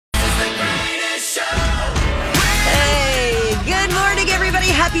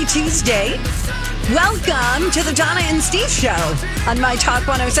Happy Tuesday. Welcome to the Donna and Steve Show on My Talk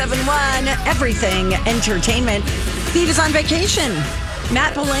 1071, Everything Entertainment. Steve is on vacation.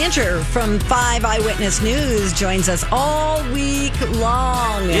 Matt Belanger from 5 Eyewitness News joins us all week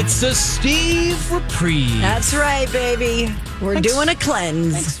long. It's a Steve reprieve. That's right, baby. We're doing a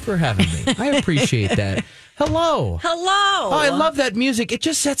cleanse. Thanks for having me. I appreciate that. Hello. Hello. Oh, I love that music. It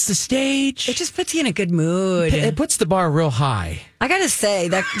just sets the stage. It just puts you in a good mood. It puts the bar real high. I got to say,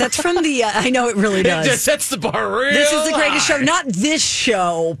 that's from the... I know it really does. It just sets the bar real high. This is the greatest show. Not this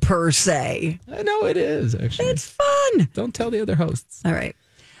show, per se. I know it is, actually. It's fun. Don't tell the other hosts. All right.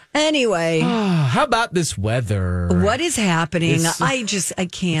 Anyway. How about this weather? What is happening? I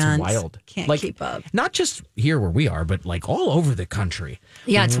can't. It's wild. Can't like, keep up. Not just here where we are, but like all over the country.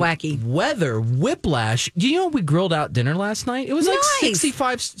 Yeah, it's wacky. Weather, whiplash. Do you know we grilled out dinner last night? It was like Nice.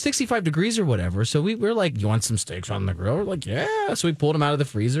 65 degrees or whatever. So we were like, you want some steaks on the grill? We're like, yeah. So we pulled them out of the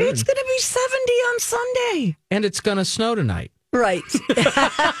freezer. It's going to be 70 on Sunday. And it's going to snow tonight. Right.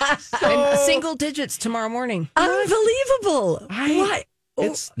 Single digits tomorrow morning. Unbelievable. What?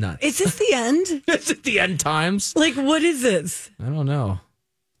 It's nuts. Is this the end? It's at the end times. Like, what is this? I don't know.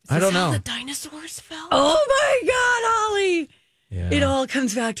 Is this how the dinosaurs fell? Oh, my God, Ollie. Yeah. It all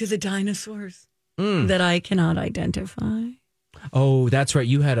comes back to the dinosaurs that I cannot identify. Oh, that's right.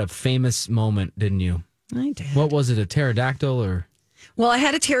 You had a famous moment, didn't you? I did. What was it, a pterodactyl or? Well, I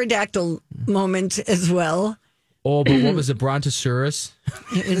had a pterodactyl moment as well. Oh, but what was it, Brontosaurus?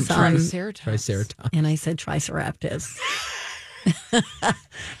 It was Triceratops. And I said Triceratops.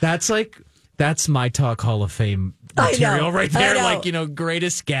 That's my Talk Hall of Fame material right there. Like,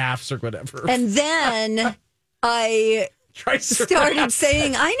 greatest gaffes or whatever. And then I started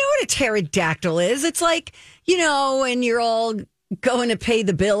saying, I know what a pterodactyl is. It's like, when you're all going to pay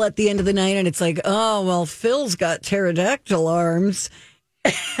the bill at the end of the night and it's like, oh, well, Phil's got pterodactyl arms.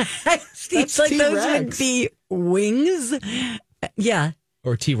 It's like T-Rex. those would be wings. Yeah.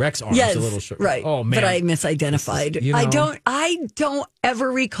 Or T-Rex arms, Yes, a little short. right. Oh, man. But I misidentified. I don't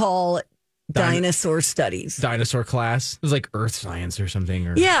ever recall dinosaur studies. Dinosaur class. It was like earth science or something.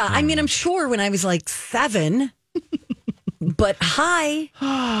 I'm sure when I was like 7, but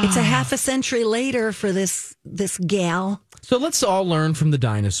it's a half a century later for this gal. So let's all learn from the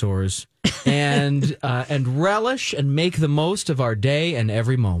dinosaurs and relish and make the most of our day and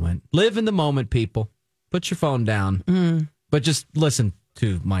every moment. Live in the moment, people. Put your phone down, but just listen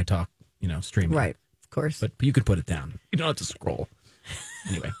to my talk, streaming. Right, of course. But you can put it down. You don't have to scroll.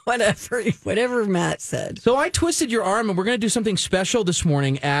 Anyway. Whatever Matt said. So I twisted your arm, and we're going to do something special this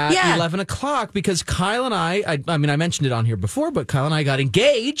morning at 11 o'clock because Kyle and I mentioned it on here before, but Kyle and I got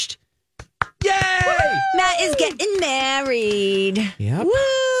engaged. Yay! Matt is getting married. Yep.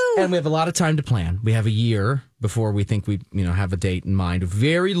 Woo! And we have a lot of time to plan. We have a year before we think we, have a date in mind.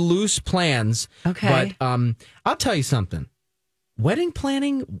 Very loose plans. Okay. But I'll tell you something. Wedding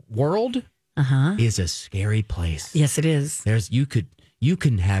planning world is a scary place. Yes, it is. You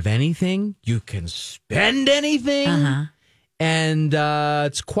can have anything. You can spend anything. And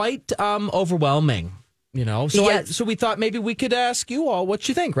it's quite overwhelming, So we thought maybe we could ask you all what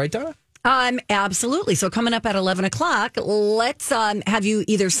you think, right, Donna? Absolutely. So coming up at 11 o'clock, let's have you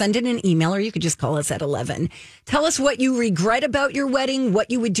either send in an email or you could just call us at 11. Tell us what you regret about your wedding,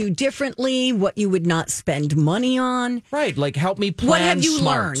 what you would do differently, what you would not spend money on. Right. Like help me plan What have you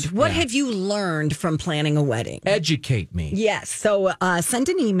smart. learned? What have you learned from planning a wedding? Educate me. Yes. So send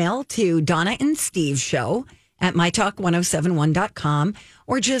an email to Donna and Steve Show at mytalk1071.com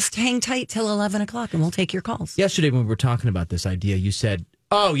or just hang tight till 11 o'clock and we'll take your calls. Yesterday when we were talking about this idea, you said,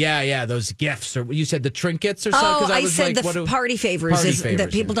 oh, yeah, those gifts. Or you said the trinkets or something? Oh, I said the party favors that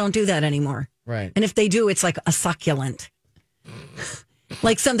people don't do that anymore. Right. And if they do, it's like a succulent.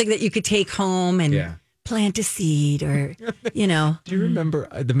 Like something that you could take home and plant a seed or, Do you remember,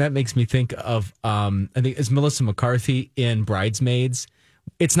 that makes me think of, I think it's Melissa McCarthy in Bridesmaids.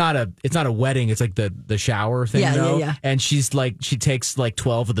 It's not a wedding. It's like the shower thing, Yeah. And she takes like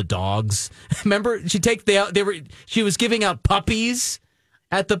 12 of the dogs. Remember, she was giving out puppies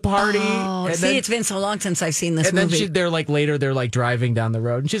at the party. Oh, and it's been so long since I've seen this and movie. then they're driving down the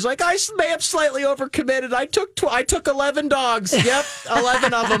road, and she's like, I may have slightly overcommitted. I took 11 dogs. Yep,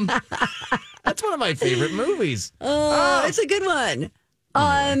 11 of them. That's one of my favorite movies. Oh, it's a good one.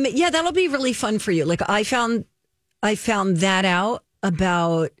 Yeah, that'll be really fun for you. Like I found that out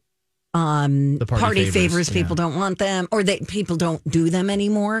about the party favors. People don't want them, or that people don't do them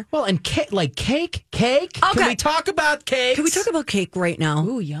anymore. Well, and cake. Okay. Can we talk about cake? Can we talk about cake right now?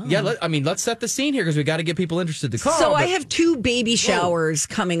 Ooh, yum. Yeah, let's set the scene here because we got to get people interested to call. So I have 2 baby showers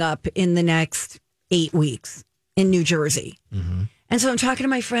coming up in the next 8 weeks in New Jersey. Mm-hmm. And so I'm talking to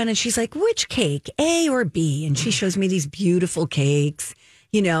my friend and she's like, which cake, A or B? And she shows me these beautiful cakes.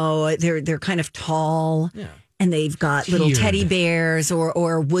 You know, they're kind of tall and they've got little teddy bears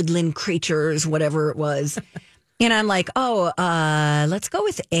or woodland creatures, whatever it was. And I'm like, let's go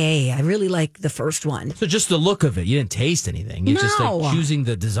with A. I really like the first one. So just the look of it. You didn't taste anything. You're just like choosing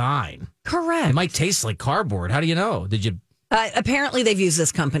the design. Correct. It might taste like cardboard. How do you know? Did you... apparently, they've used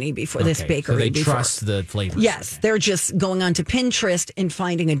this company before, this bakery. So they before. trust the flavors. Yes, they're just going on to Pinterest and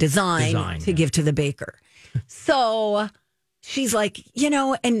finding a design to give to the baker. So she's like,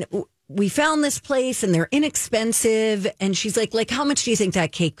 and we found this place and they're inexpensive. And she's like, how much do you think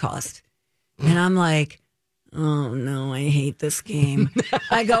that cake cost? And I'm like, oh no, I hate this game.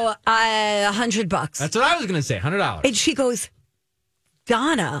 I go, $100. That's what I was going to say, $100. And she goes,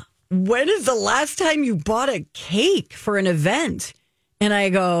 Donna, when is the last time you bought a cake for an event? And I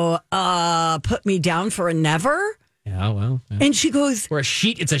go, put me down for a never? Yeah, well. Yeah. And she goes, or a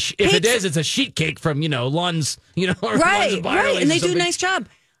sheet. It's a sheet cake from, Lund's, or right. Lund's And they do a nice job.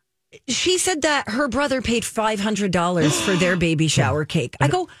 She said that her brother paid $500 for their baby shower cake. I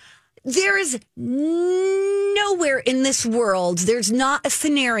go, there is nowhere in this world, there's not a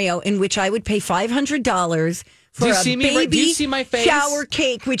scenario in which I would pay $500 for a baby shower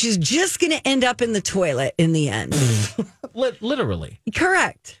cake, which is just going to end up in the toilet in the end. Literally.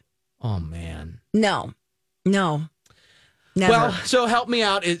 Correct. Oh, man. No. Never. Well, so help me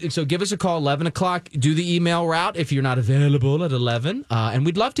out. So give us a call, 11 o'clock. Do the email route if you're not available at 11. And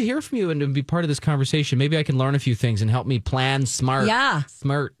we'd love to hear from you and be part of this conversation. Maybe I can learn a few things and help me plan smart. Yeah.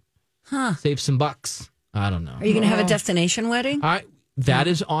 Smart. Huh. Save some bucks. I don't know. Are you going to have a destination wedding? That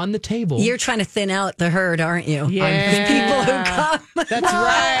is on the table. You're trying to thin out the herd, aren't you? Yeah. People who come. That's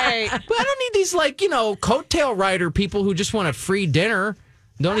right. But I don't need these, coattail rider people who just want a free dinner.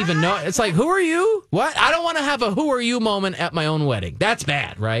 Don't even know. It's like, who are you? What? I don't want to have a who are you moment at my own wedding. That's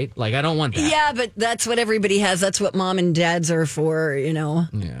bad, right? Like, I don't want that. Yeah, but that's what everybody has. That's what mom and dads are for,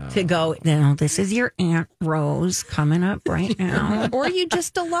 to go, this is your Aunt Rose coming up right now. Or you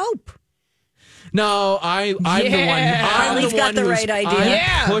just elope. No, I'm the one. I'm He's got the right idea.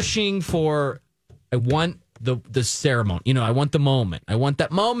 I'm pushing for, I want the ceremony. I want the moment. I want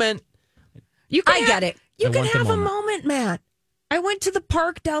that moment. I get it. You can have a moment, Matt. I went to the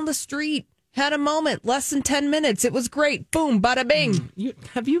park down the street, had a moment, less than 10 minutes. It was great. Boom, bada bing.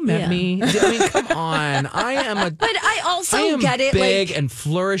 Have you met me? I mean, come on. But I also get it. Big and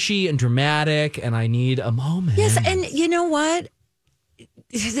flourishy and dramatic, and I need a moment. Yes, and you know what?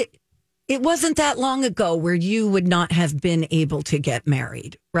 It wasn't that long ago where you would not have been able to get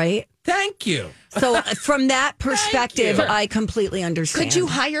married, right? Thank you. So from that perspective, I completely understand. Could you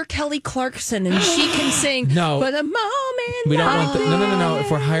hire Kelly Clarkson and she can sing For the Moment? We don't want No.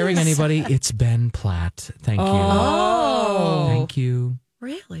 If we're hiring anybody, it's Ben Platt. Thank you. Oh. Thank you.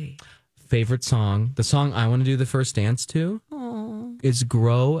 Really? Favorite song. The song I want to do the first dance to is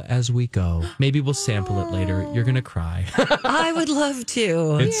Grow As We Go. Maybe we'll sample it later. You're going to cry. I would love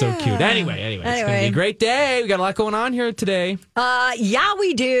to. It's so cute. Anyway, it's going to be a great day. We got a lot going on here today. Yeah,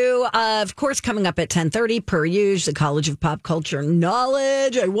 we do. Of course, coming up at 10:30 per usual, the College of Pop Culture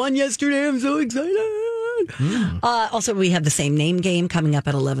Knowledge. I won yesterday. I'm so excited. Also, we have the Same Name Game coming up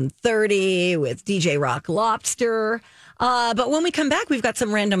at 11:30 with DJ Rock Lobster. But when we come back, we've got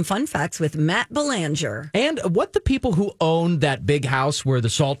some random fun facts with Matt Belanger. And what the people who owned that big house where the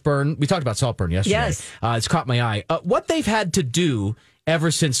Saltburn, we talked about Saltburn yesterday. Yes. It's caught my eye. What they've had to do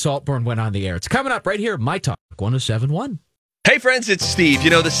ever since Saltburn went on the air. It's coming up right here, My Talk 107.1. Hey friends, it's Steve.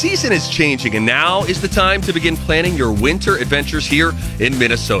 The season is changing and now is the time to begin planning your winter adventures here in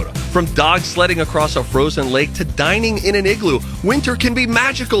Minnesota. From dog sledding across a frozen lake to dining in an igloo, winter can be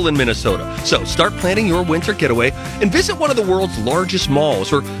magical in Minnesota. So start planning your winter getaway and visit one of the world's largest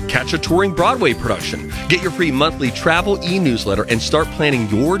malls or catch a touring Broadway production. Get your free monthly travel e-newsletter and start planning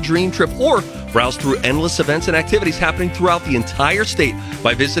your dream trip or browse through endless events and activities happening throughout the entire state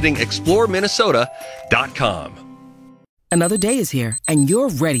by visiting exploreminnesota.com. Another day is here, and you're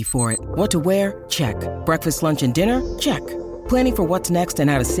ready for it. What to wear? Check. Breakfast, lunch, and dinner? Check. Planning for what's next and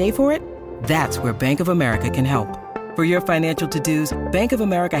how to save for it? That's where Bank of America can help. For your financial to-dos, Bank of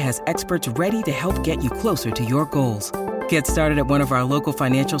America has experts ready to help get you closer to your goals. Get started at one of our local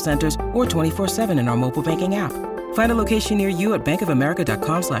financial centers or 24/7 in our mobile banking app. Find a location near you at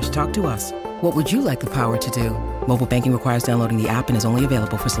bankofamerica.com/talktous. What would you like the power to do? Mobile banking requires downloading the app and is only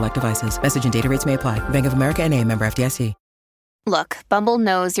available for select devices. Message and data rates may apply. Bank of America N.A., member FDIC. Look, Bumble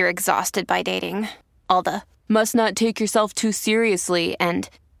knows you're exhausted by dating. All the must not take yourself too seriously and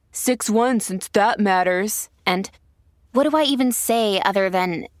 6'1" since that matters. And what do I even say other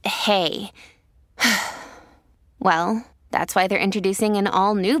than hey? Well, That's why they're introducing an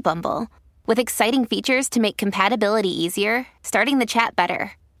all-new Bumble, with exciting features to make compatibility easier, starting the chat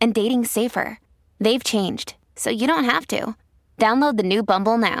better, and dating safer. They've changed, so you don't have to. Download the new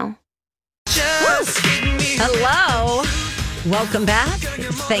Bumble now. Hello. Welcome back.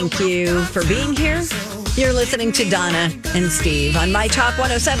 Thank you for being here. You're listening to Donna and Steve on My Talk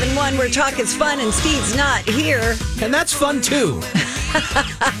 107.1, where talk is fun and Steve's not here. And that's fun, too.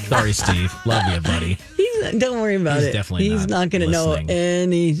 Sorry, Steve. Love you, buddy. Don't worry about it. Definitely He's not going to know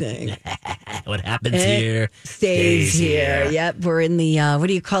anything. What happens here stays here. Yep. We're in the, what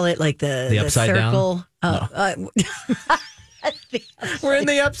do you call it? Like the upside circle? Down? We're in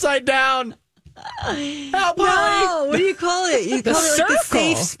the upside down. Help, no, what do you call it? You call it like the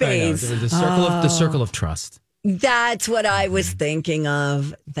safe space. The circle of trust. That's what I was thinking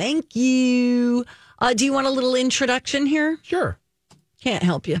of. Thank you. Do you want a little introduction here? Sure. Can't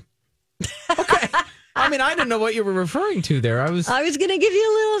help you. Okay. I mean, I didn't know what you were referring to there. I was going to give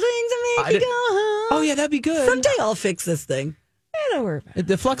you a little thing to make you go home. Oh, yeah, that'd be good. Someday I'll fix this thing. Don't worry about it.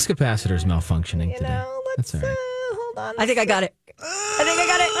 The flux capacitor is malfunctioning today. Let's That's all right. hold on. I think I got it.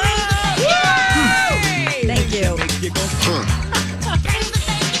 Thank you.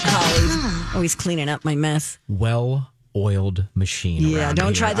 Always cleaning up my mess. Well-oiled machine. Yeah,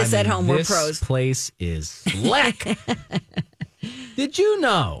 don't try this at home. We're pros. This place is slick. Did you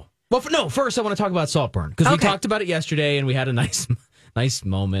know? Well, no. First, I want to talk about Saltburn because we talked about it yesterday, and we had a nice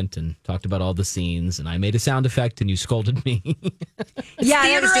moment and talked about all the scenes. And I made a sound effect, and you scolded me. Yeah,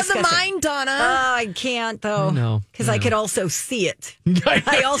 theater of the mind, Donna. Oh, I can't though. Because I could also see it.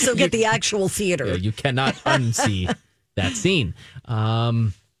 I also get the actual theater. Yeah, you cannot unsee that scene.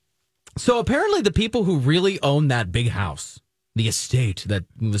 So apparently, the people who really own that big house, the estate that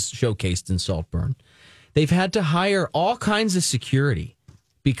was showcased in Saltburn, they've had to hire all kinds of security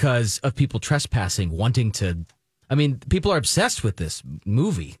because of people trespassing, wanting to. I mean, people are obsessed with this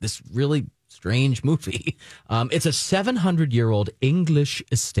movie, this really strange movie. It's a 700-year-old English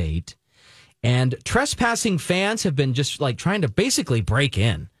estate, and trespassing fans have been just like trying to basically break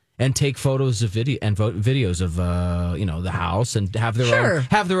in and take photos of videos of the house and have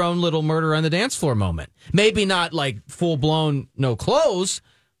their own little murder on the dance floor moment. Maybe not like full blown no clothes.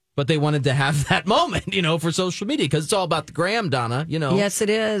 But they wanted to have that moment, for social media because it's all about the gram, Donna, Yes, it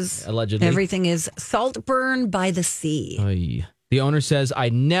is. Allegedly. Everything is Saltburn by the sea. The owner says, I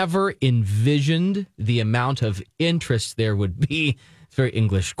never envisioned the amount of interest there would be. It's a very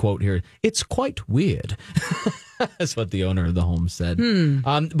English quote here. It's quite weird. That's what the owner of the home said.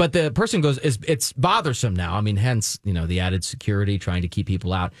 But the person goes, it's bothersome now. I mean, hence, the added security, trying to keep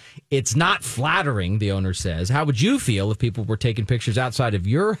people out. It's not flattering, the owner says. How would you feel if people were taking pictures outside of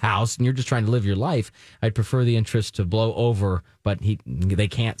your house and you're just trying to live your life? I'd prefer the interest to blow over, but they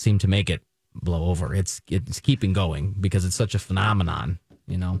can't seem to make it blow over. It's keeping going because it's such a phenomenon,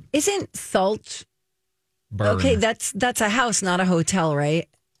 Isn't Salt... Burn. Okay, that's a house, not a hotel, right?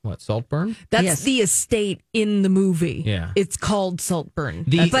 What, Saltburn? That's the estate in the movie. Yeah. It's called Saltburn.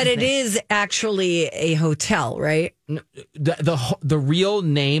 But it is actually a hotel, right? The real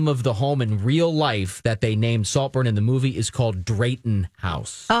name of the home in real life that they named Saltburn in the movie is called Drayton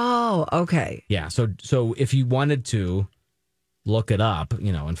House. Oh, okay. Yeah, so if you wanted to look it up,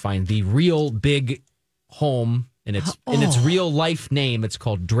 and find the real big home in its real life name, it's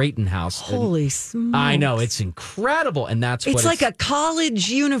called Drayton House. Holy smokes. I know, it's incredible, and it's like a college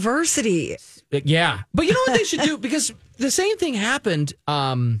university. Yeah. But you know what they should do? Because the same thing happened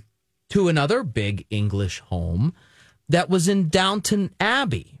to another big English home that was in Downton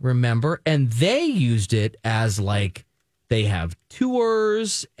Abbey, remember? And they used it as they have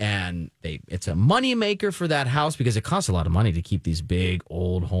tours, and it's a moneymaker for that house because it costs a lot of money to keep these big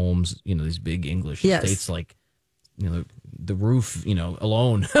old homes, these big English estates the roof,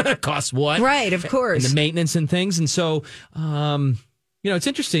 alone costs what? Right, of course. And the maintenance and things. And so, it's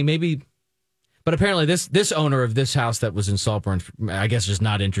interesting. Maybe, but apparently this owner of this house that was in Saltburn, I guess, just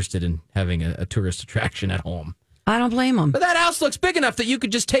not interested in having a tourist attraction at home. I don't blame him. But that house looks big enough that you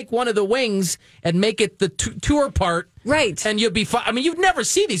could just take one of the wings and make it the tour part. Right. And you'd be fine. I mean, you'd never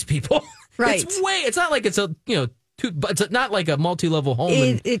see these people. Right. It's not like it's but it's not like a multi-level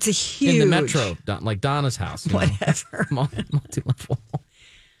home. It's a huge... in the metro, like Donna's house. Whatever. Multi-level.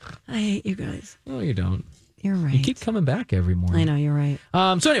 I hate you guys. No, you don't. You're right. You keep coming back every morning. I know, you're right.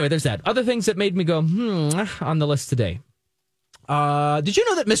 So anyway, there's that. Other things that made me go, on the list today. Did you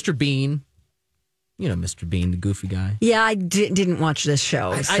know that Mr. Bean, Mr. Bean, the goofy guy? Yeah, I didn't watch this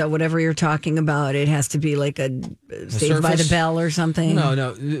show. So whatever you're talking about, it has to be like a Saved by the Bell or something.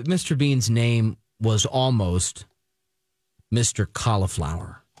 No. Mr. Bean's name was almost Mr.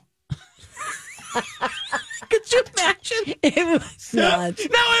 Cauliflower. Could you imagine? It was not. No,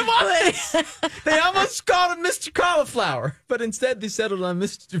 it wasn't. They almost called him Mr. Cauliflower, but instead they settled on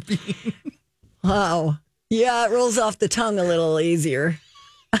Mr. Bean. Wow. Yeah, it rolls off the tongue a little easier.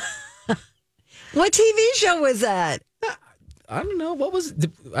 What TV show was that? I don't know.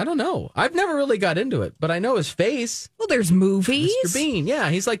 I don't know. I've never really got into it, but I know his face. Well, there's movies. Mr. Bean. Yeah,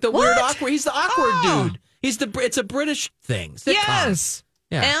 he's like the weird awkward. He's the awkward dude. It's a British thing. Sitcom. Yes.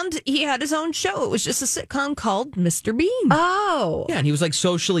 Yeah. And he had his own show. It was just a sitcom called Mr. Bean. Oh. Yeah, and he was like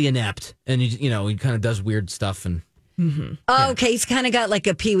socially inept, and he kind of does weird stuff and. Mm-hmm. Oh, okay, he's kind of got like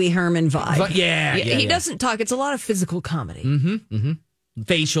a Pee Wee Herman vibe. But he doesn't talk. It's a lot of physical comedy. Mm-hmm. Mm-hmm.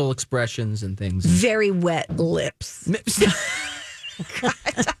 Facial expressions and things. Very wet lips.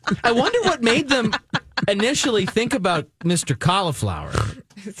 I wonder what made them initially think about Mr. Cauliflower.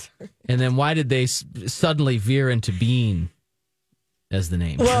 And then why did they suddenly veer into Bean as the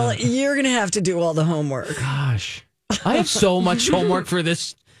name? Well, you're going to have to do all the homework. Gosh, I have so much homework for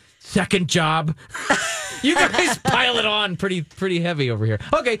this second job. You guys pile it on pretty heavy over here.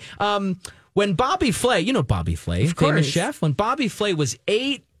 Okay, when Bobby Flay, you know Bobby Flay, famous chef. When Bobby Flay was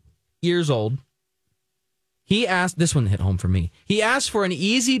 8 years old, he asked, this one hit home for me. He asked for an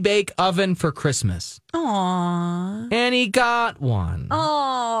easy bake oven for Christmas. Aww. And he got one.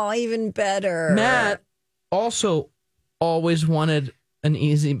 Oh, even better. Matt also always wanted an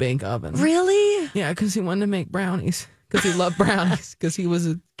easy bake oven. Really? Yeah, because he wanted to make brownies. Because he loved brownies. Because he was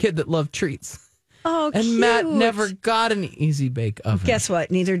a kid that loved treats. Oh, and cute. Matt never got an easy bake oven. Guess what?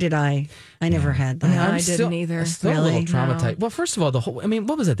 Neither did I. I never had that. No, I didn't either. I'm still a little traumatized. Well, first of all,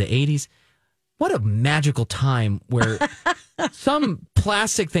 what was it, the 80s? What a magical time where some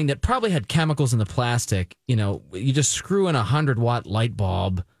plastic thing that probably had chemicals in the plastic, you just screw in 100-watt light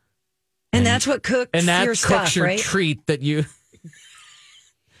bulb. And that's what cooks and that your cooks stuff, your right? treat that you...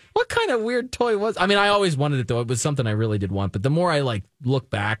 What kind of weird toy was? I mean, I always wanted it, though. It was something I really did want. But the more I look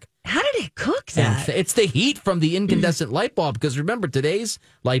back... How did it cook that? It's the heat from the incandescent light bulb. Because remember, today's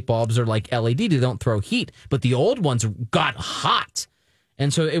light bulbs are like LED. They don't throw heat. But the old ones got hot.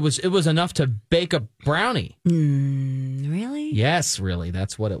 And so it was enough to bake a brownie. Really? Yes, really.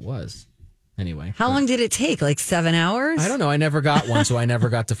 That's what it was. Anyway. How long did it take? Like 7 hours? I don't know. I never got one, so I never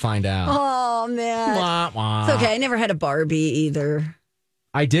got to find out. Oh, man. Wah, wah. It's okay. I never had a Barbie either.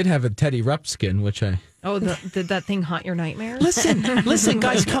 I did have a Teddy Ruxpin, which I... Oh, did that thing haunt your nightmares? Listen,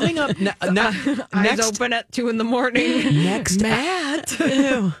 guys, coming up... Eyes open at 2 a.m. Next... Matt.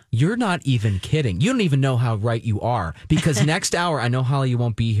 You're not even kidding. You don't even know how right you are. Because next hour, I know, Holly, you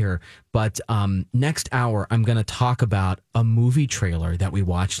won't be here, but next hour, I'm going to talk about a movie trailer that we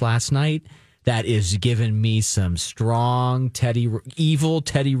watched last night that is giving me some strong evil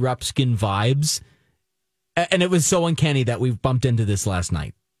Teddy Ruxpin vibes. And it was so uncanny that we bumped into this last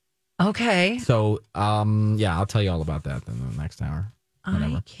night. Okay. So, I'll tell you all about that in the next hour.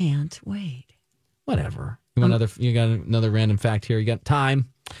 Whatever. I can't wait. Whatever. You got another random fact here. You got time.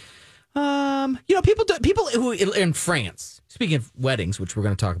 People who in France, speaking of weddings, which we're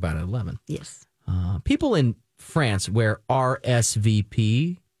going to talk about at 11. Yes. People in France where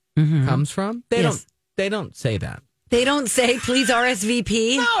RSVP comes from, they don't say that. They don't say please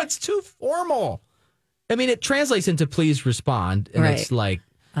RSVP? No, it's too formal. I mean, it translates into please respond, and it's like,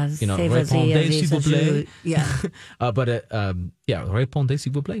 répondez s'il vous plaît. Yeah. Répondez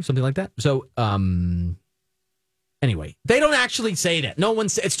s'il vous plaît, something like that. So, anyway, they don't actually say that. No one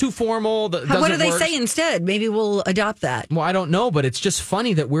it's too formal. What do they say instead? Maybe we'll adopt that. Well, I don't know, but it's just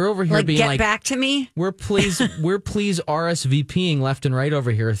funny that we're over here being get back to me. We're please RSVPing left and right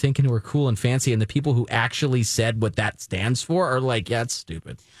over here, thinking we're cool and fancy, and the people who actually said what that stands for are like, yeah, it's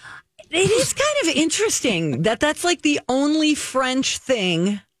stupid. It is kind of interesting that's like the only French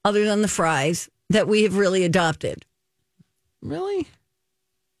thing, other than the fries, that we have really adopted. Really?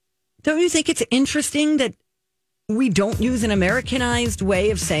 Don't you think it's interesting that we don't use an Americanized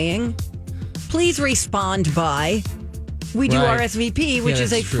way of saying, please respond by, we do RSVP, which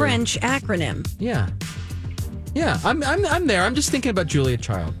is a true French acronym. Yeah. Yeah, I'm there. I'm just thinking about Julia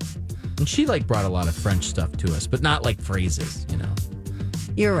Child. And she brought a lot of French stuff to us, but not phrases,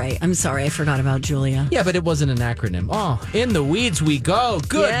 You're right. I'm sorry. I forgot about Julia. Yeah, but it wasn't an acronym. Oh, in the weeds we go.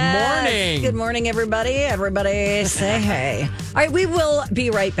 Good morning. Good morning, everybody. Everybody say hey. All right, we will be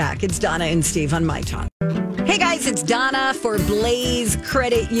right back. It's Donna and Steve on My Talk. Hey, guys, it's Donna for Blaze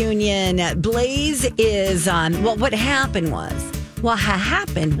Credit Union. Blaze is on, what happened was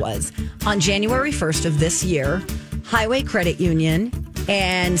on January 1st of this year, Highway Credit Union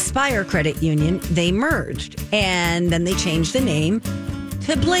and Spire Credit Union, they merged. And then they changed the name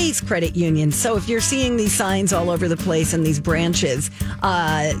to Blaze Credit Union. So if you're seeing these signs all over the place and these branches,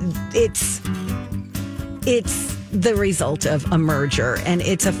 it's It's the result of a merger, and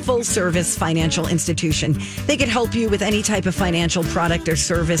it's a full-service financial institution. They can help you with any type of financial product or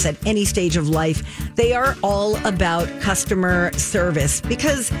service at any stage of life. They are all about customer service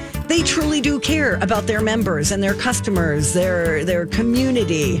because they truly do care about their members and their customers, their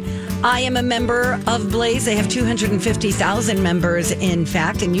community. I am a member of Blaze. They have 250,000 members, in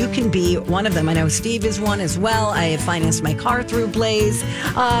fact, and you can be one of them. I know Steve is one as well. I have financed my car through Blaze.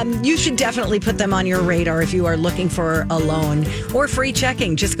 You should definitely put them on your radar if you are looking for a loan or free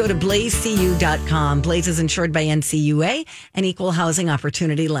checking. Just go to blazecu.com. Blaze is insured by NCUA, an equal housing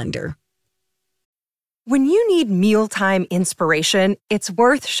opportunity lender. When you need mealtime inspiration, it's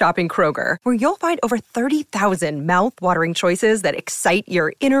worth shopping Kroger, where you'll find over 30,000 mouth-watering choices that excite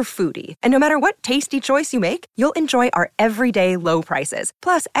your inner foodie. And no matter what tasty choice you make, you'll enjoy our everyday low prices,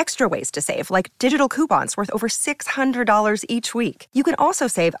 plus extra ways to save, like digital coupons worth over $600 each week. You can also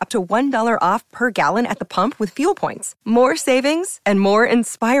save up to $1 off per gallon at the pump with fuel points. More savings and more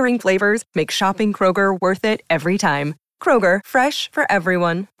inspiring flavors make shopping Kroger worth it every time. Kroger, fresh for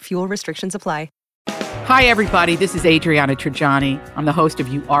everyone. Fuel restrictions apply. Hi, everybody. This is Adriana Trajani. I'm the host of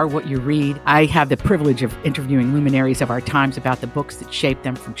You Are What You Read. I have the privilege of interviewing luminaries of our times about the books that shaped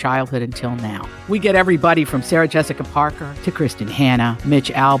them from childhood until now. We get everybody from Sarah Jessica Parker to Kristen Hanna, Mitch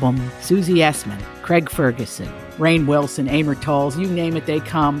Albom, Susie Essman, Craig Ferguson, Rainn Wilson, Amor Tolls, you name it, they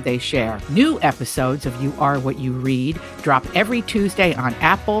come, they share. New episodes of You Are What You Read drop every Tuesday on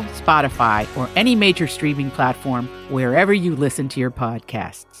Apple, Spotify, or any major streaming platform wherever you listen to your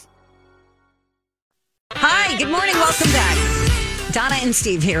podcasts. Hi, good morning. Welcome back. Donna and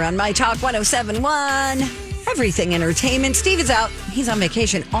Steve here on My Talk 107.1. Everything Entertainment. Steve is out. He's on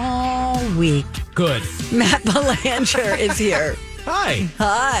vacation all week. Good. Matt Belanger is here. Hi.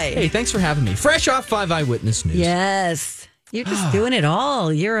 Hi. Hey, thanks for having me. Fresh off 5 Eyewitness News. Yes. You're just doing it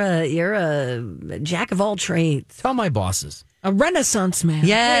all. You're a jack of all trades. Tell my bosses. A Renaissance man.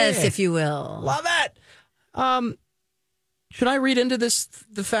 Yes, Hey. if you will. Love it. Should I read into this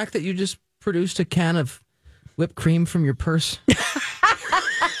the fact that you just produced a can of whipped cream from your purse?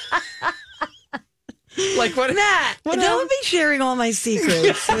 Like what? Matt, don't be sharing all my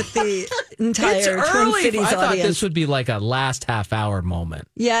secrets with the entire Twin Cities I thought audience. this would be like a last half hour moment.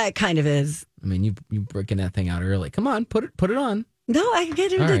 Yeah, it kind of is. I mean, you breaking that thing out early. Come on, put it on. No, I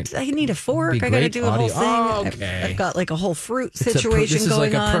get it. right. I need a fork. Be I got to great do a whole audio. thing. Oh, okay. I've got like a whole fruit This situation is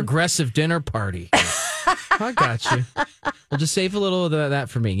going like on. a progressive dinner party. I got you. Well, just save a little of that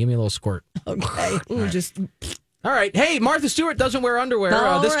for me. Give me a little squirt. Okay. Ooh, just All right. Hey, Martha Stewart doesn't wear underwear.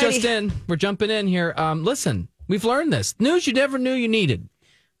 This Alrighty. just in. We're jumping in here. Listen, we've learned this. News you never knew you needed.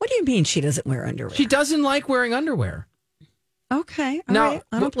 What do you mean she doesn't wear underwear? She doesn't like wearing underwear. Okay. All Now, right.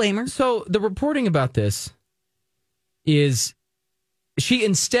 I don't blame her. So the reporting about this is she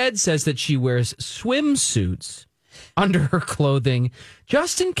instead says that she wears swimsuits under her clothing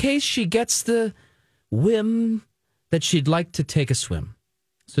just in case she gets the whim that she'd like to take a swim.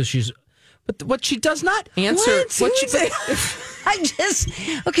 So but what she does not answer.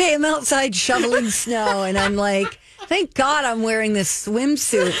 I'm outside shoveling snow and I'm like, thank God I'm wearing this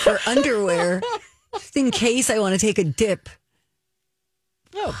swimsuit for underwear just in case I want to take a dip.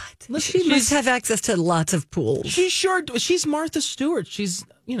 No, She must have access to lots of pools. She's Martha Stewart. She's,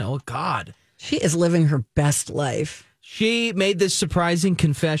 a god. She is living her best life. She made this surprising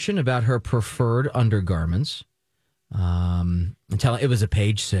confession about her preferred undergarments. It was a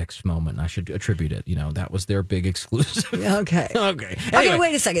Page 6 moment. I should attribute it. That was their big exclusive. Okay. Okay. Okay,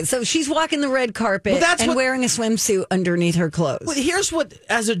 wait a second. So she's walking the red carpet wearing a swimsuit underneath her clothes. Well, here's what,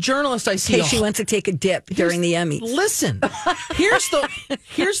 as a journalist, I see. In case she wants to take a dip during the Emmys. Listen, here's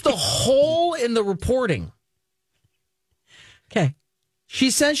the hole in the reporting. Okay. She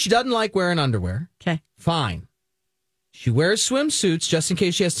says she doesn't like wearing underwear. Okay. Fine. She wears swimsuits just in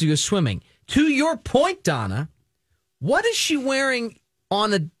case she has to go swimming. To your point, Donna, what is she wearing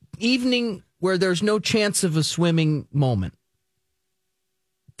on an evening where there's no chance of a swimming moment?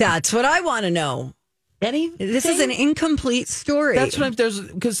 That's what I want to know. This is an incomplete story. That's what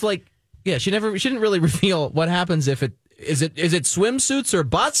she didn't really reveal what happens if it is swimsuits or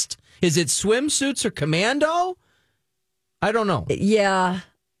bust? Is it swimsuits or commando? I don't know. Yeah.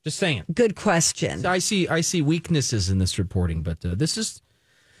 Just saying. Good question. So I see weaknesses in this reporting, but this is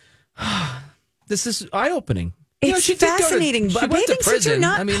eye-opening. It's fascinating, but bathing suits are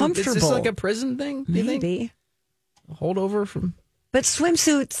not comfortable. Is this like a prison thing? Do you think? A holdover from. But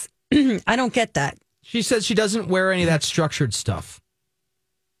swimsuits, I don't get that. She says she doesn't wear any of that structured stuff.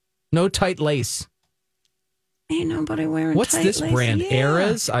 No tight lace. Ain't nobody wearing What's tight this lacy. brand? Yeah.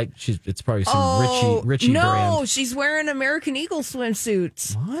 Eras? It's probably some Richie brand. No, she's wearing American Eagle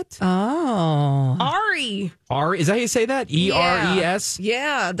swimsuits. What? Oh. Ari. Ari? Is that how you say that? ERES?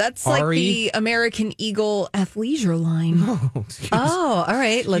 Yeah, that's Ari? like the American Eagle athleisure line. Oh, all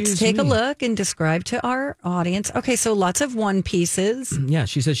right. Let's Excuse take a me. look and describe to our audience. Okay, so lots of one pieces. Yeah,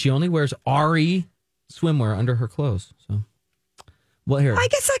 she says she only wears Ari swimwear under her clothes. So, well, here. I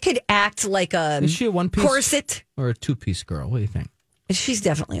guess I could act like a Is she a one-piece? corset. Or a two-piece girl? What do you think? She's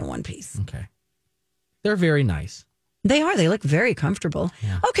definitely a one piece. Okay. They're very nice. They are. They look very comfortable.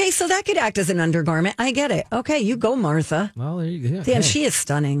 Yeah. Okay, so that could act as an undergarment. I get it. Okay, you go, Martha. Well, there you go. Damn, Hey. she is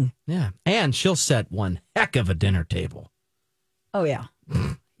stunning. Yeah. And she'll set one heck of a dinner table. Oh, yeah.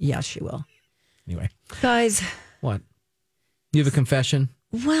 Yeah, she will. Anyway. Guys, What? You have a confession?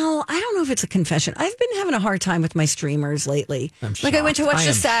 well, I don't know if it's a confession. I've been having a hard time with my streamers lately. I'm Like I went to shocked. watch I the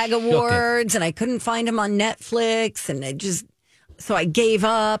am SAG shooketh. Awards and I couldn't find them on Netflix and so I gave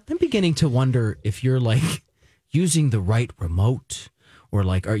up. I'm beginning to wonder if you're like using the right remote, or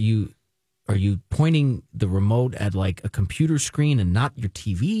like are you pointing the remote at like a computer screen and not your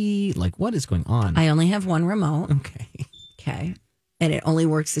TV? Like what is going on? I only have one remote. Okay. Okay. And it only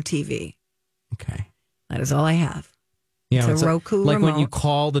works the TV. Okay. That is all I have. Yeah, It's a Roku like when you remote.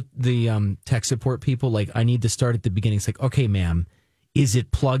 call the tech support people, like I need to start at the beginning. It's like, okay, ma'am, is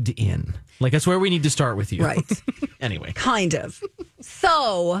it plugged in? Like that's where we need to start with you. Right. Anyway. Kind of.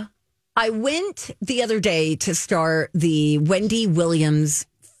 So I went the other day to start the Wendy Williams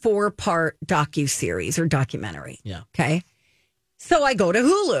 4-part docuseries or documentary. Yeah. Okay. So I go to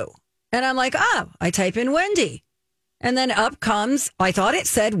Hulu and I'm like, I type in Wendy. And then up comes, I thought it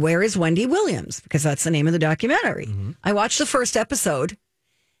said, "Where is Wendy Williams?" Because that's the name of the documentary. Mm-hmm. I watched the first episode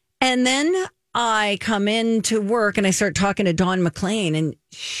and then I come into work and I start talking to Dawn McLean and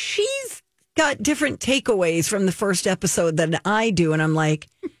she's got different takeaways from the first episode than I do. And I'm like,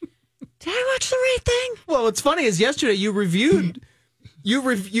 did I watch the right thing? Well, what's funny is yesterday you reviewed, you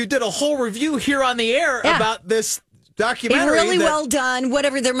did a whole review here on the air Yeah. about this It's documentary. really well done.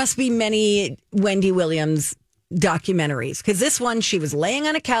 Whatever. There must be many Wendy Williams documentaries because this one, she was laying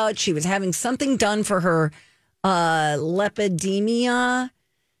on a couch. She was having something done for her lipedema,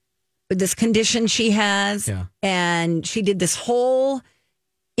 this condition she has. Yeah. And she did this whole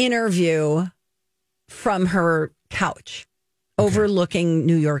interview from her couch overlooking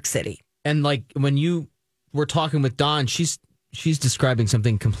New York City. And like when you were talking with Dawn, she's describing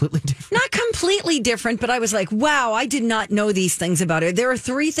something completely different. Not completely different, but I was like, wow, I did not know these things about her. There are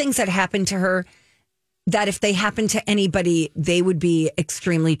 3 things that happened to her that if they happened to anybody, they would be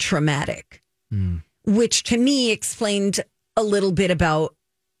extremely traumatic, which to me explained a little bit about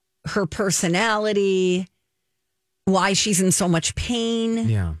her personality, why she's in so much pain,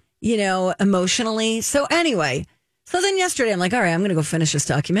 Yeah. Emotionally. So anyway, so then yesterday I'm like, all right, I'm going to go finish this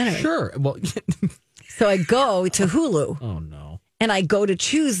documentary. Sure. Well, So I go to Hulu. oh no. And I go to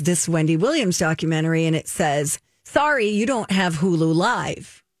choose this Wendy Williams documentary, and it says, sorry, you don't have Hulu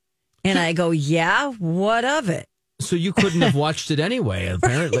Live. And I go, yeah, what of it? So you couldn't have watched it anyway,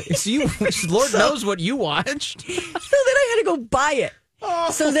 apparently. So Lord knows what you watched. So then I had to go buy it.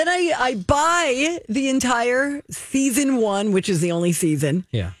 So then I buy the entire season 1, which is the only season.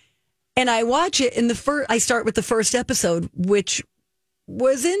 Yeah. And I watch it. And I start with the first episode, which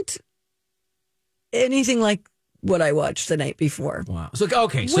wasn't anything like what I watched the night before. Wow. So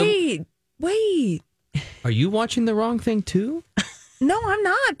okay. So Wait. are you watching the wrong thing too? No, I'm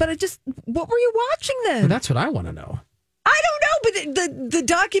not. But what were you watching then? Well, that's what I want to know. I don't know, but the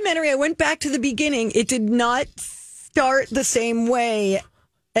documentary, I went back to the beginning. It did not start the same way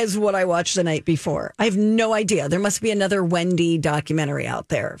as what I watched the night before. I have no idea. There must be another Wendy documentary out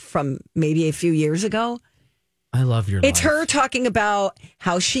there from maybe a few years ago. I love your It's life. her talking about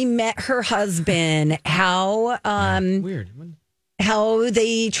how she met her husband, how Weird. how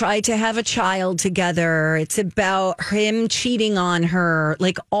they tried to have a child together. It's about him cheating on her,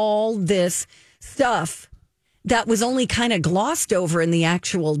 like all this stuff that was only kind of glossed over in the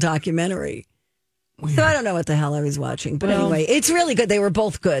actual documentary. Weird. So I don't know what the hell I was watching. But anyway, it's really good. They were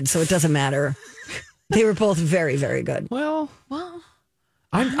both good, so it doesn't matter. They were both very, very good. Well,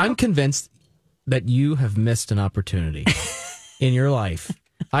 I'm convinced that you have missed an opportunity in your life.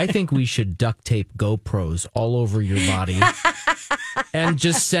 I think we should duct tape GoPros all over your body and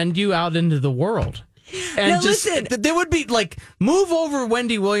just send you out into the world. And now just listen. there would be like move over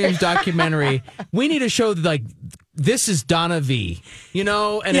Wendy Williams documentary. We need to show like this is Donna V, and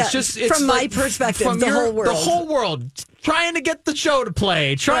Yeah, it's from my like, perspective, from the whole world. the whole world trying to get the show to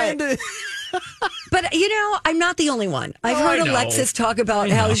play, trying Right. to But, I'm not the only one. I've heard Alexis talk about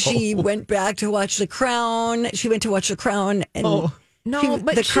how she went back to watch The Crown. She went to watch The Crown. And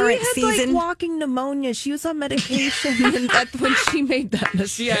but the current she had season. Walking pneumonia. She was on medication, and that's when she made that mistake.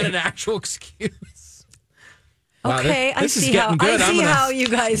 She had an actual excuse. Okay, this I see how you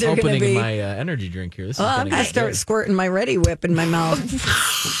guys are going to be. Opening my energy drink here. I'm going to start squirting my Ready Whip in my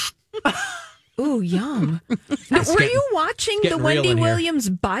mouth. Ooh, yum. Were you watching the Wendy Williams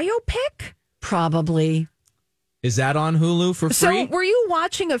biopic? Probably. Is that on Hulu for free? So were you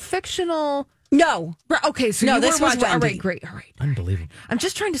watching a fictional... No. Okay, so no, you this were was watching... Wendy. All right, great. All right. Unbelievable. I'm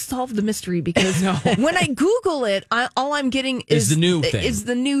just trying to solve the mystery because when I Google it, all I'm getting is the new thing. Is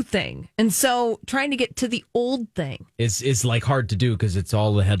the new thing. And so trying to get to the old thing is like hard to do because it's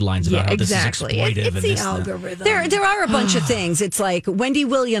all the headlines about how exactly. this is exploitive. It's and the algorithm. There are a bunch of things. It's like Wendy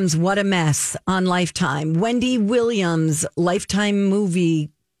Williams, What a Mess on Lifetime. Wendy Williams, Lifetime movie,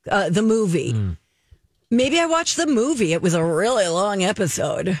 the movie. Maybe I watched the movie. It was a really long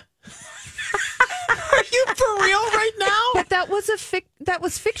episode. Are you for real right now? But that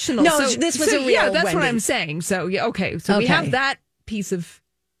was fictional. No, this was a real Yeah, that's Wendy. what I'm saying. So, yeah, okay. So we have that piece of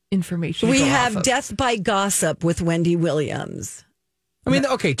information. We have Death by Gossip with Wendy Williams. I mean,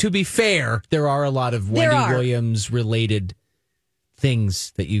 okay, to be fair, there are a lot of Wendy Williams related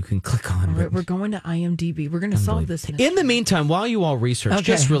things that you can click on. All right, we're going to IMDb. We're going to solve this. In the meantime, while you all research,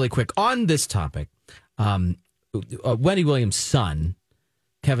 just really quick on this topic, Wendy Williams' son,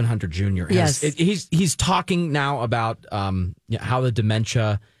 Kevin Hunter Jr. He's talking now about how the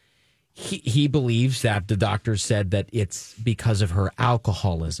dementia. He believes that the doctor said that it's because of her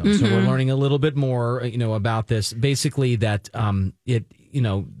alcoholism. Mm-hmm. So we're learning a little bit more, about this. Basically, that the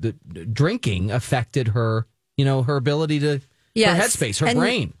drinking affected her, her ability to. Yes. Her headspace, her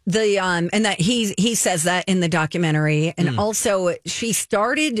brain. And that he says that in the documentary. And also she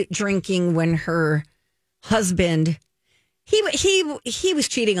started drinking when her husband, he was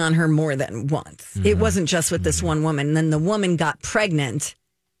cheating on her more than once. It wasn't just with this one woman. And then the woman got pregnant.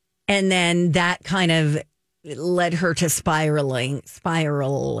 And then that kind of led her to spiraling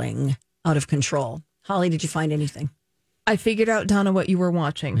out of control. Holly, did you find anything? I figured out, Donna, what you were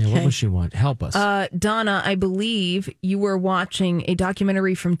watching. Yeah, what was she watching? Help us. Donna, I believe you were watching a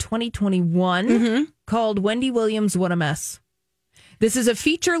documentary from 2021 called Wendy Williams, What a Mess. This is a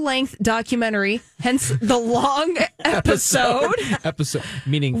feature-length documentary, hence the long episode. Episode,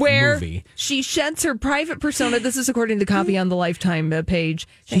 meaning where movie. She sheds her private persona. This is according to the copy on the Lifetime page.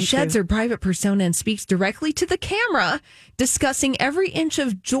 She sheds her private persona and speaks directly to the camera, discussing every inch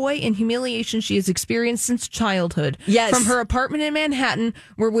of joy and humiliation she has experienced since childhood. Yes. From her apartment in Manhattan,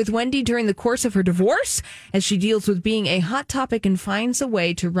 we're with Wendy during the course of her divorce, as she deals with being a hot topic and finds a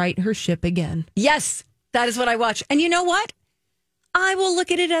way to right her ship again. Yes, that is what I watch. And you know what? I will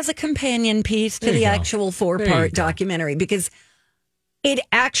look at it as a companion piece to the actual 4-part documentary because it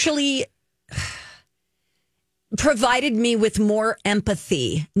actually provided me with more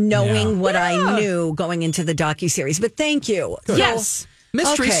empathy knowing what I knew going into the docuseries. But thank you. Good. Yes.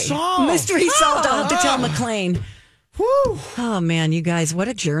 Mystery solved. Mystery solved. I'll have to tell McLean. Whew. Oh, man, you guys, what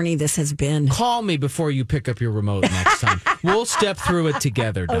a journey this has been. Call me before you pick up your remote next time. We'll step through it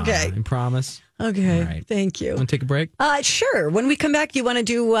together, Donna. Okay. I promise. Okay. Right. Thank you. Want to take a break? Sure. When we come back, you want to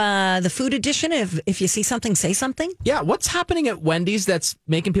do the food edition? If you see something, say something? Yeah. What's happening at Wendy's that's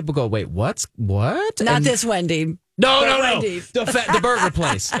making people go, wait, what? Not this Wendy. No. Wendy's. The burger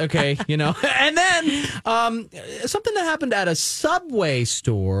place. Okay. And then something that happened at a Subway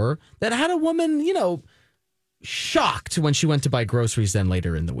store that had a woman, shocked when she went to buy groceries then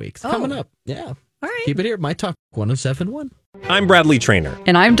later in the week. It's coming up. Yeah. All right. Keep it here. My Talk 107.1. I'm Bradley Trainer.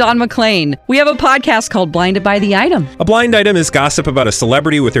 And I'm Don McClain. We have a podcast called Blinded by the Item. A blind item is gossip about a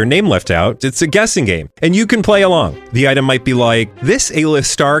celebrity with their name left out. It's a guessing game, and you can play along. The item might be like, this A-list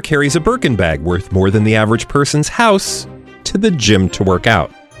star carries a Birkin bag worth more than the average person's house to the gym to work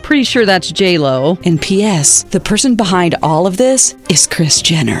out. Pretty sure that's J-Lo. And P.S. the person behind all of this is Kris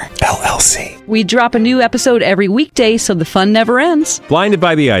Jenner, LLC. We drop a new episode every weekday so the fun never ends. Blinded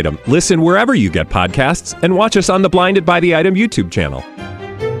by the Item. Listen wherever you get podcasts and watch us on the Blinded by the Item YouTube channel.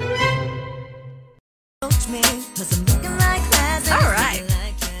 All right.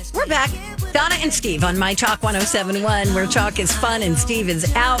 We're back. Donna and Steve on My Talk 107.1, where talk is fun and Steve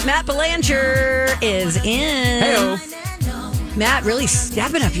is out. Matt Belanger is in. Hey-o. Matt, really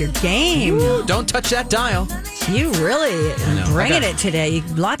stepping up your game. Ooh, don't touch that dial. You really bringing it today.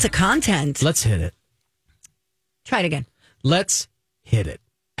 Lots of content. Let's hit it. Try it again. Let's hit it.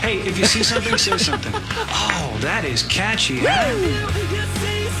 Hey, if you see something, say something. Oh, that is catchy. Huh?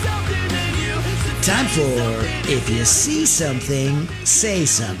 Time for If You See Something, Say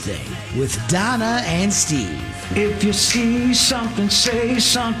Something with Donna and Steve. If you see something, say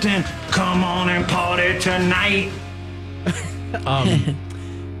something. Come on and party tonight.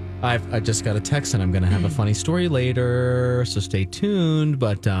 I just got a text and I'm going to have a funny story later, so stay tuned.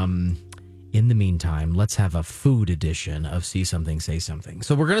 But in the meantime, let's have a food edition of See Something, Say Something.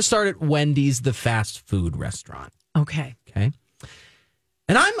 So we're going to start at Wendy's, the fast food restaurant. Okay.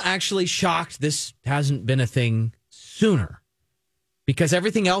 And I'm actually shocked this hasn't been a thing sooner, because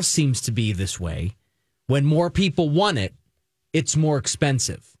everything else seems to be this way. When more people want it, it's more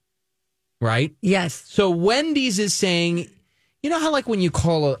expensive, right? Yes. So Wendy's is saying, you know how like when you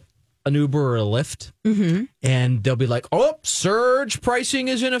call an Uber or a Lyft, and they'll be like, oh, surge pricing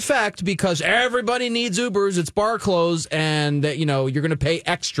is in effect because everybody needs Ubers, it's bar closed, and you're going to pay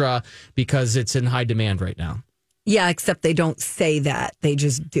extra because it's in high demand right now. Yeah, except they don't say that. They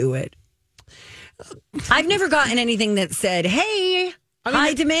just do it. I've never gotten anything that said, hey,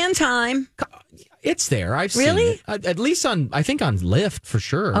 high demand time. It's there. I've really? seen it. At least I think on Lyft for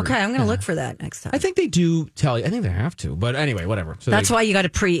sure. Okay, I'm going to look for that next time. I think they do tell you. I think they have to. But anyway, whatever. So that's why you got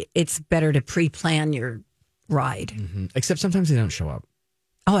to it's better to pre-plan your ride. Mm-hmm. Except sometimes they don't show up.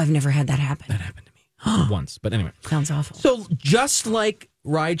 Oh, I've never had that happen. That happened to me once. But anyway. Sounds awful. So just like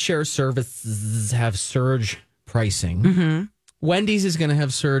rideshare services have surge pricing, Wendy's is going to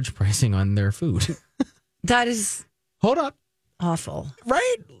have surge pricing on their food. That is... Hold up. Awful.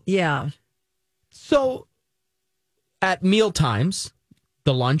 Right? Yeah. So at meal times,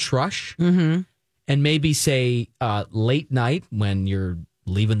 the lunch rush, and maybe say late night when you're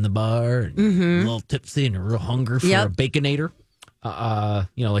leaving the bar, and a little tipsy and a real hunger for a Baconator,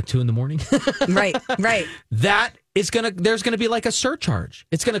 like 2 a.m. Right. That is there's gonna be like a surcharge.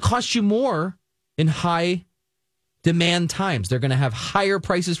 It's gonna cost you more in high demand times. They're gonna have higher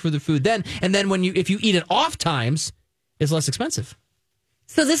prices for the food then, and then if you eat it off times, it's less expensive.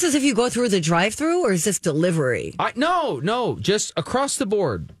 So this is if you go through the drive-through, or is this delivery? No, just across the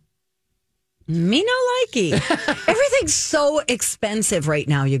board. Me no likey. Everything's so expensive right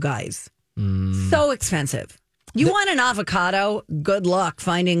now, you guys. So expensive. You want an avocado? Good luck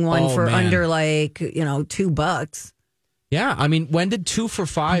finding one for under $2. Yeah, I mean, when did 2 for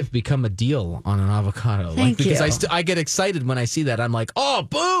 $5 become a deal on an avocado? Thank you. Because I get excited when I see that. I'm like, oh,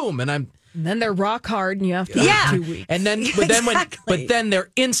 boom, and then they're rock hard, and you have to wait 2 weeks. And then, but then they're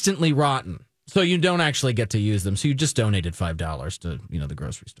instantly rotten, so you don't actually get to use them. So you just donated $5 to the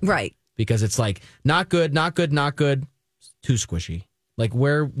grocery store, right? Because it's like not good, too squishy. Like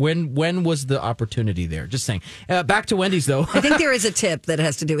when was the opportunity there? Just saying. Back to Wendy's though. I think there is a tip that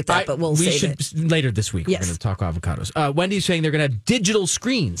has to do with that, but we should later this week. Yes. We're going to talk avocados. Wendy's saying they're going to have digital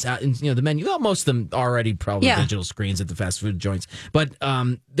screens out in the menu. Well, most of them already probably digital screens at the fast food joints, but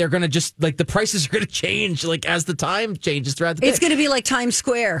they're going to just the prices are going to change as the time changes throughout the day. It's going to be like Times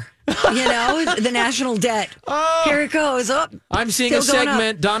Square. The national debt. Oh, here it goes. I'm seeing a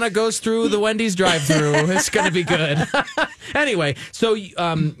segment. Donna goes through the Wendy's drive-thru. It's going to be good. Anyway, so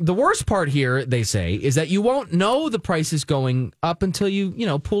the worst part here, they say, is that you won't know the price is going up until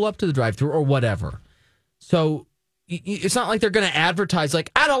you pull up to the drive-thru or whatever. So it's not like they're going to advertise at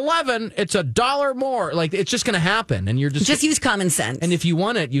 11 it's $1 more. It's just going to happen, and you're just use common sense. And if you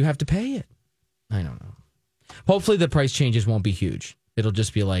want it, you have to pay it. I don't know. Hopefully, the price changes won't be huge. It'll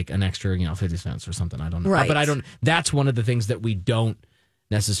just be an extra, 50 cents or something. I don't know. Right. But that's one of the things that we don't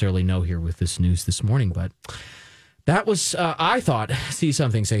necessarily know here with this news this morning. But that was, I thought, see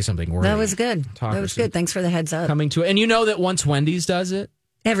something, say something. That was good. That was good. Thanks for the heads up. Coming to it. And that once Wendy's does it,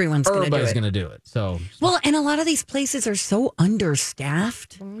 everybody's going to do it. So, well, and a lot of these places are so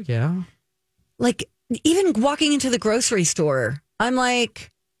understaffed. Oh, yeah. Even walking into the grocery store, I'm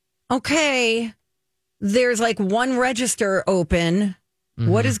like, okay, there's one register open.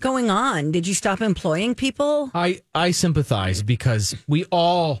 What is going on? Did you stop employing people? I sympathize because we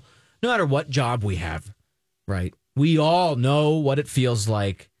all, no matter what job we have, right? We all know what it feels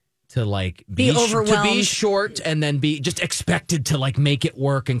like to be overwhelmed, to be short, and then be just expected to make it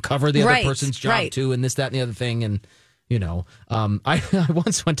work and cover the other person's job too, and this, that, and the other thing, and. I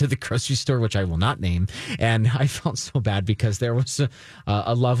once went to the grocery store, which I will not name, and I felt so bad because there was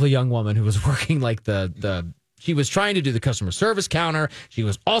a lovely young woman who was working she was trying to do the customer service counter. She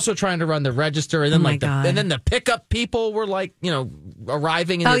was also trying to run the register, and then the pickup people were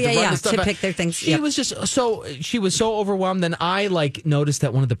arriving and to pick their things. She was so overwhelmed. Then I noticed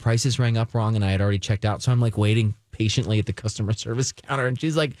that one of the prices rang up wrong, and I had already checked out, so I'm waiting patiently at the customer service counter, and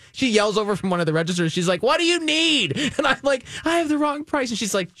she yells over from one of the registers. She's like, "What do you need?" And I'm like, "I have the wrong price."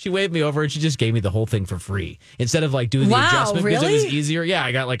 And she waved me over and she just gave me the whole thing for free instead of doing the adjustment because it was easier. Yeah,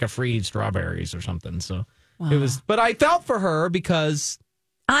 I got a free strawberries or something. So it was, but I felt for her because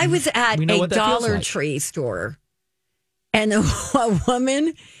I was at a Dollar Tree store, and a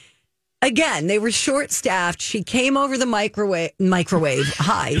woman. Again, they were short-staffed. She came over the microwave.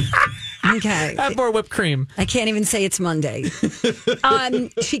 Hi. Okay. Have more whipped cream. I can't even say it's Monday.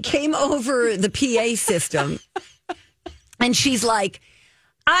 She came over the PA system, and she's like,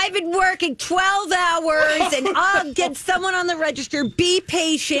 I've been working 12 hours, and I'll get someone on the register. Be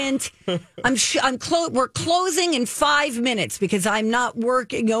patient. We're closing in 5 minutes because I'm not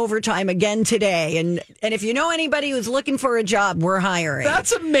working overtime again today. And if you know anybody who's looking for a job, we're hiring.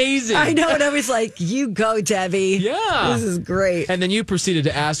 That's amazing. I know. And I was like, you go, Debbie. Yeah. This is great. And then you proceeded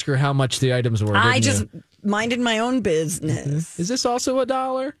to ask her how much the items were. I just minded my own business. Is this also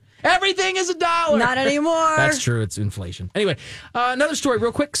 $1? Everything is $1. Not anymore. That's true. It's inflation. Anyway, another story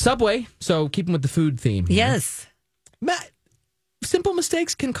real quick. Subway. So keeping with the food theme. Yes. Matt, simple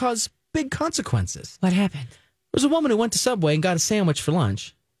mistakes can cause big consequences. What happened? There's a woman who went to Subway and got a sandwich for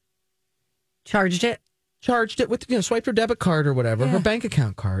lunch. Charged it with, swiped her debit card or whatever, her bank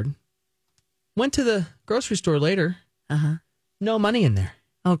account card. Went to the grocery store later. No money in there.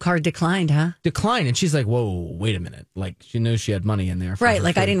 Oh, card declined, huh? Declined. And she's like, whoa, wait a minute. She knew she had money in there. Right.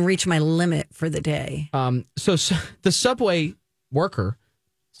 I didn't reach my limit for the day. So the Subway worker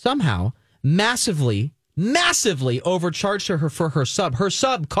somehow massively overcharged her for her sub. Her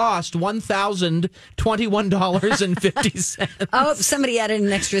sub cost $1,021.50. Oh, somebody added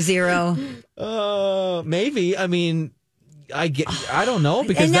an extra zero. Maybe. I mean, I don't know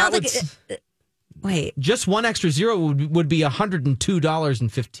because that would... Wait. Just one extra zero would be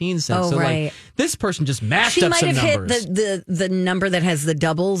 $102.15. Oh, right. This person just mashed up some numbers. She might have hit the number that has the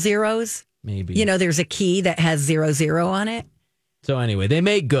double zeros. Maybe. There's a key that has 00 on it. So anyway, they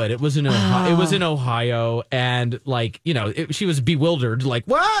made good. It was in Ohio. It was in Ohio, and she was bewildered. Like,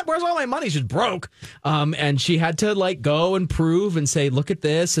 what? Where's all my money? She's broke. And she had to go and prove and say, look at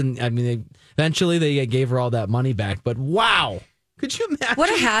this. And I mean, eventually they gave her all that money back. But wow, could you imagine?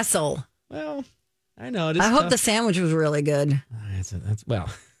 What a hassle. Well, I know. It is I tough. hope the sandwich was really good. It's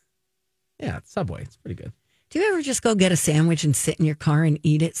Subway. It's pretty good. Do you ever just go get a sandwich and sit in your car and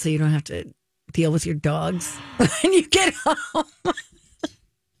eat it so you don't have to deal with your dogs when you get home?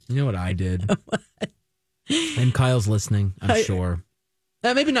 You know what I did? What? And Kyle's listening, I'm sure.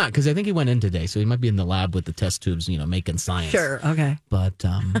 Maybe not, because I think he went in today, so he might be in the lab with the test tubes, making science. Sure, okay. But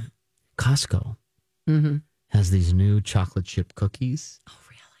Costco has these new chocolate chip cookies. Oh,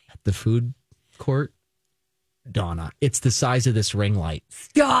 really? At the food court. Donna, it's the size of this ring light.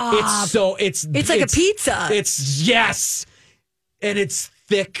 Stop. It's like a pizza. Yes. And it's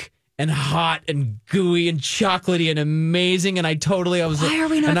thick and hot and gooey and chocolatey and amazing. And why are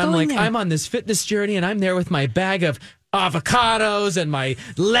we not going there? I'm on this fitness journey and I'm there with my bag of avocados and my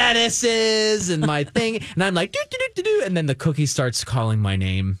lettuces and my thing. And I'm like, do. And then the cookie starts calling my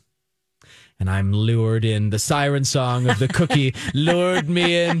name. And I'm lured in. The siren song of the cookie lured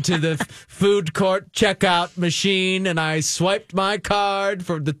me into the food court checkout machine, and I swiped my card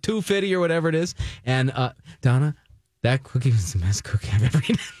for the $2.50 or whatever it is. And Donna, that cookie was the best cookie I've ever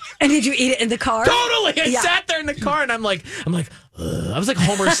eaten. And did you eat it in the car? Totally. I sat there in the car, and I'm like, ugh. I was like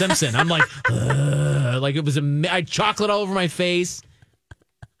Homer Simpson. I'm like, ugh. Like it was I had chocolate all over my face.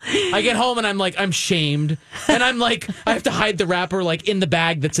 I get home and I'm shamed, and I'm like, I have to hide the wrapper in the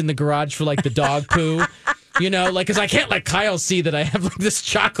bag that's in the garage for the dog poo, because I can't let Kyle see that I have this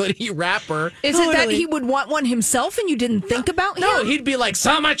chocolatey wrapper. Is it that he would want one himself and you didn't think about him? No, he'd be like,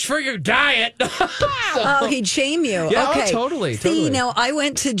 so much for your diet. He'd shame you. Yeah, okay. Totally. See, I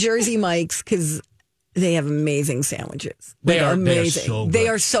went to Jersey Mike's because they have amazing sandwiches. They are amazing. They are so good. They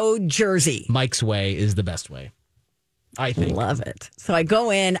are so Jersey. Mike's way is the best way. I think. Love it. So I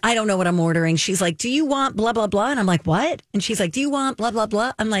go in. I don't know what I'm ordering. She's like, do you want blah, blah, blah? And I'm like, what? And she's like, do you want blah, blah,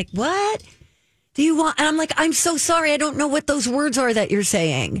 blah? I'm like, what? Do you want? And I'm like, I'm so sorry. I don't know what those words are that you're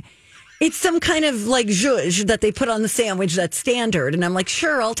saying. It's some kind of zhuzh that they put on the sandwich that's standard. And I'm like,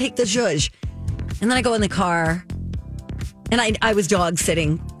 sure, I'll take the zhuzh. And then I go in the car. And I was dog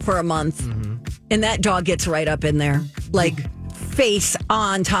sitting for a month. Mm-hmm. And that dog gets right up in there. Face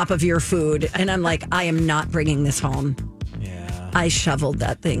on top of your food, and I'm like, I am not bringing this home. Yeah, I shoveled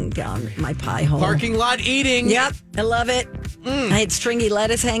that thing down my pie hole. Parking lot eating. Yep, I love it. I had stringy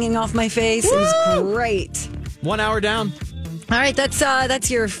lettuce hanging off my face. Woo! It was great. 1 hour down. All right, that's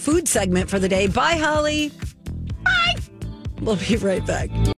your food segment for the day. Bye, Holly. Bye. We'll be right back.